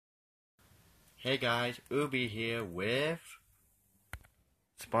Hey guys, Ubi here with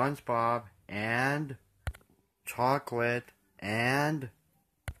SpongeBob and Chocolate and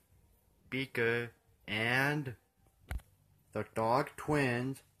Beaker and the dog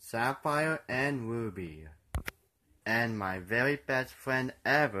twins Sapphire and Ruby. And my very best friend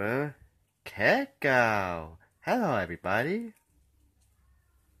ever, Keiko. Hello everybody.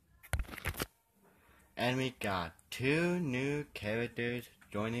 And we got two new characters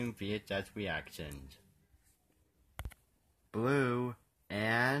joining VHS reactions. Blue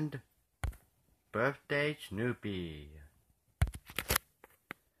and Birthday Snoopy.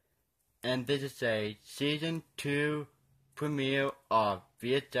 And this is a Season 2 premiere of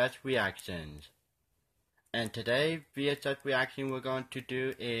VHS Reactions. And today, VHS reaction we're going to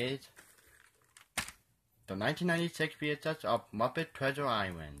do is the 1996 VHS of Muppet Treasure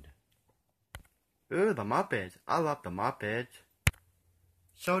Island. Ooh, the Muppets. I love the Muppets.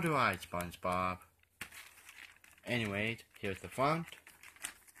 So do I, SpongeBob. Anyways, here's the front,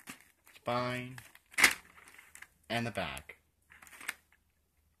 spine, and the back.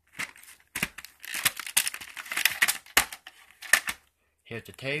 Here's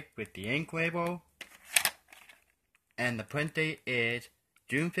the tape with the ink label. And the print date is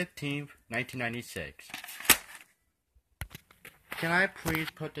June 15th, 1996. Can I please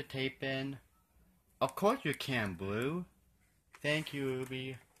put the tape in? Of course you can, Blue. Thank you,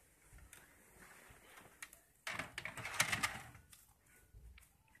 Ruby.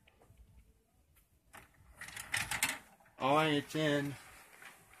 Alright, it's in.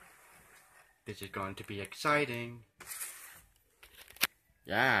 This is going to be exciting.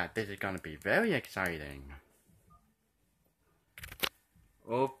 Yeah, this is going to be very exciting.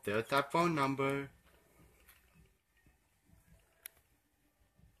 Oh, there's that phone number.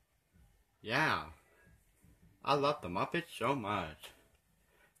 Yeah, I love the Muppets so much.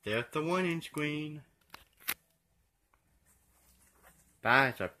 There's the warning screen.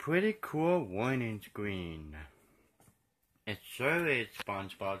 That is a pretty cool warning screen. It sure is,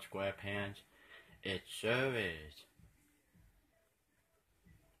 SpongeBob SquarePants. It sure is.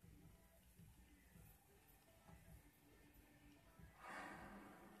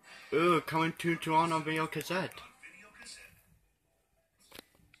 Ooh, coming to Toronto on video cassette.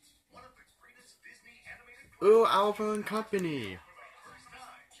 Ooh, Alpha and Company.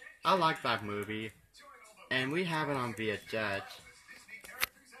 I like that movie. And we have it on VHS.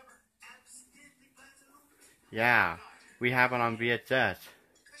 Yeah, we have it on VHS.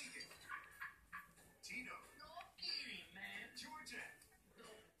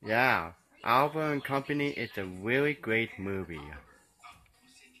 Yeah, Alpha and Company is a really great movie.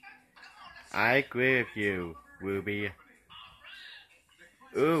 I agree with you, Ruby.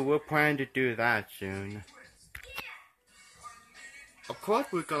 Ooh, we're planning to do that soon. Of course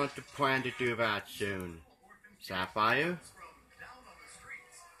we're going to plan to do that soon. Sapphire?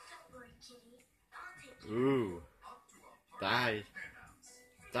 Ooh,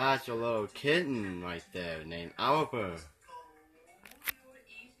 that's a little kitten right there named Albert.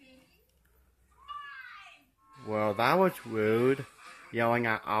 Well, that was rude, yelling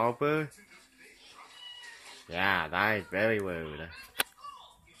at Albert. Yeah, that is very rude.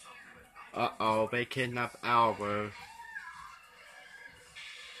 Uh-oh, they kidnapped Albert.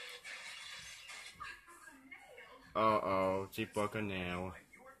 Uh-oh, she broke a nail.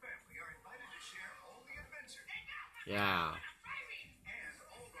 Yeah.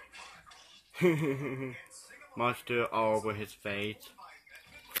 Mustard all over his face.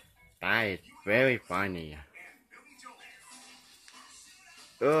 That is very funny.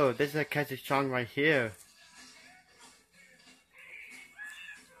 Oh, this is a catchy song right here.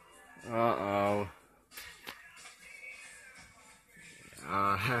 Uh-oh.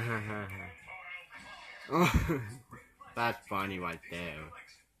 That's funny right there.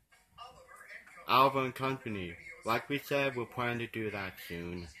 Alpha and Company. Like we said, we're planning to do that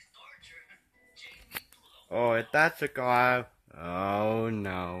soon. Oh, if that's a guy. Oh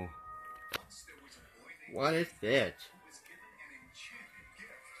no. What is this?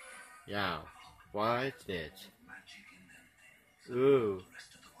 Yeah, what is this? Ooh,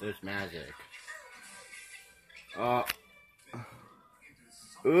 there's magic.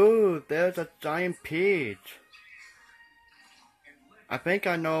 Ooh, there's a giant peach. I think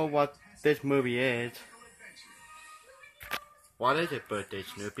I know what this movie is. What is it, Birthday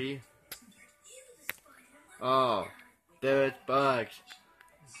Snoopy? Oh, there's bugs.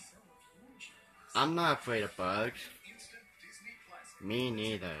 I'm not afraid of bugs. Me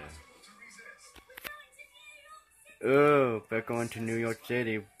neither. Ooh, we're going to New York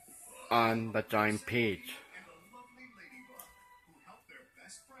City on the giant peach.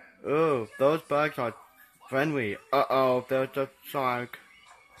 Ooh, those bugs are friendly. Uh-oh, there's a shark.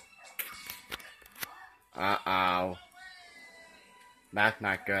 Uh-oh. That's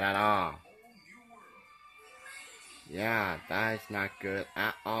not good at all. Yeah, that is not good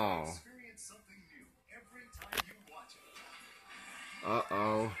at all.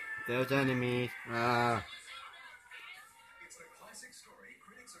 Uh-oh, there's enemies. Ah.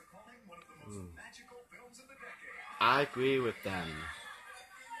 I agree with them.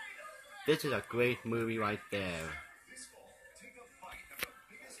 This is a great movie right there.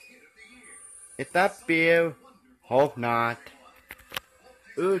 Is that beer? Hope not.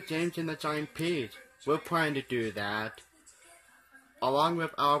 Ooh, James and the Giant Peach. We're planning to do that. Along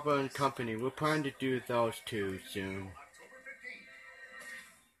with Albert and Company, we're planning to do those two soon.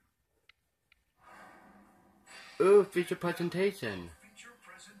 Ooh, feature presentation.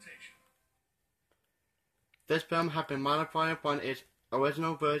 This film has been modified from its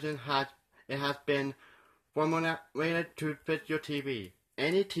original version. It has been formulated to fit your TV.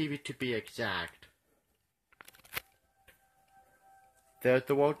 Any TV to be exact. There's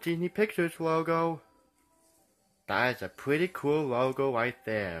the Walt Disney Pictures logo. That is a pretty cool logo right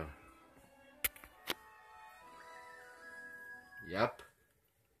there. Yep.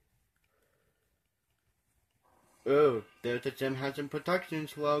 Ooh, there's the Jim Henson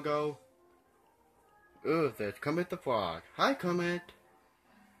Productions logo. Ooh, there's Kermit the Frog. Hi, Kermit.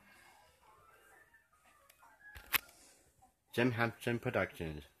 Jim Henson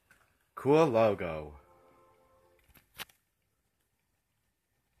Productions. Cool logo.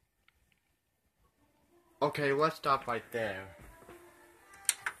 Okay, let's stop right there.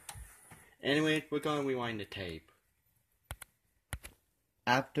 Anyways, we're gonna rewind the tape.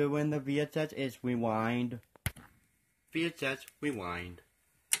 After when the VHS is rewind, VHS rewind.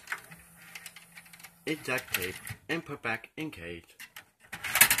 Eject tape and put back in case.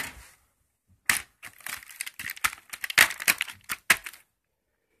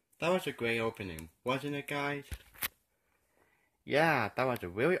 That was a great opening, wasn't it, guys? Yeah, that was a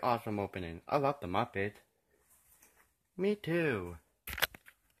really awesome opening. I love the Muppet. Me too.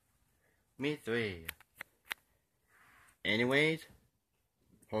 Me three. Anyways,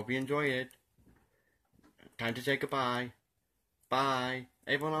 hope you enjoyed it. Time to say goodbye. Bye.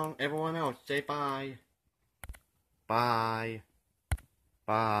 Everyone else, say bye. Bye.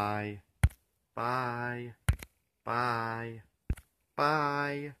 Bye. Bye. Bye.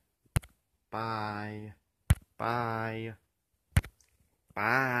 Bye. Bye. Bye.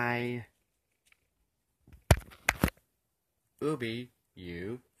 Bye. Ubi,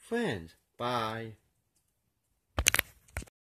 you friends. Bye.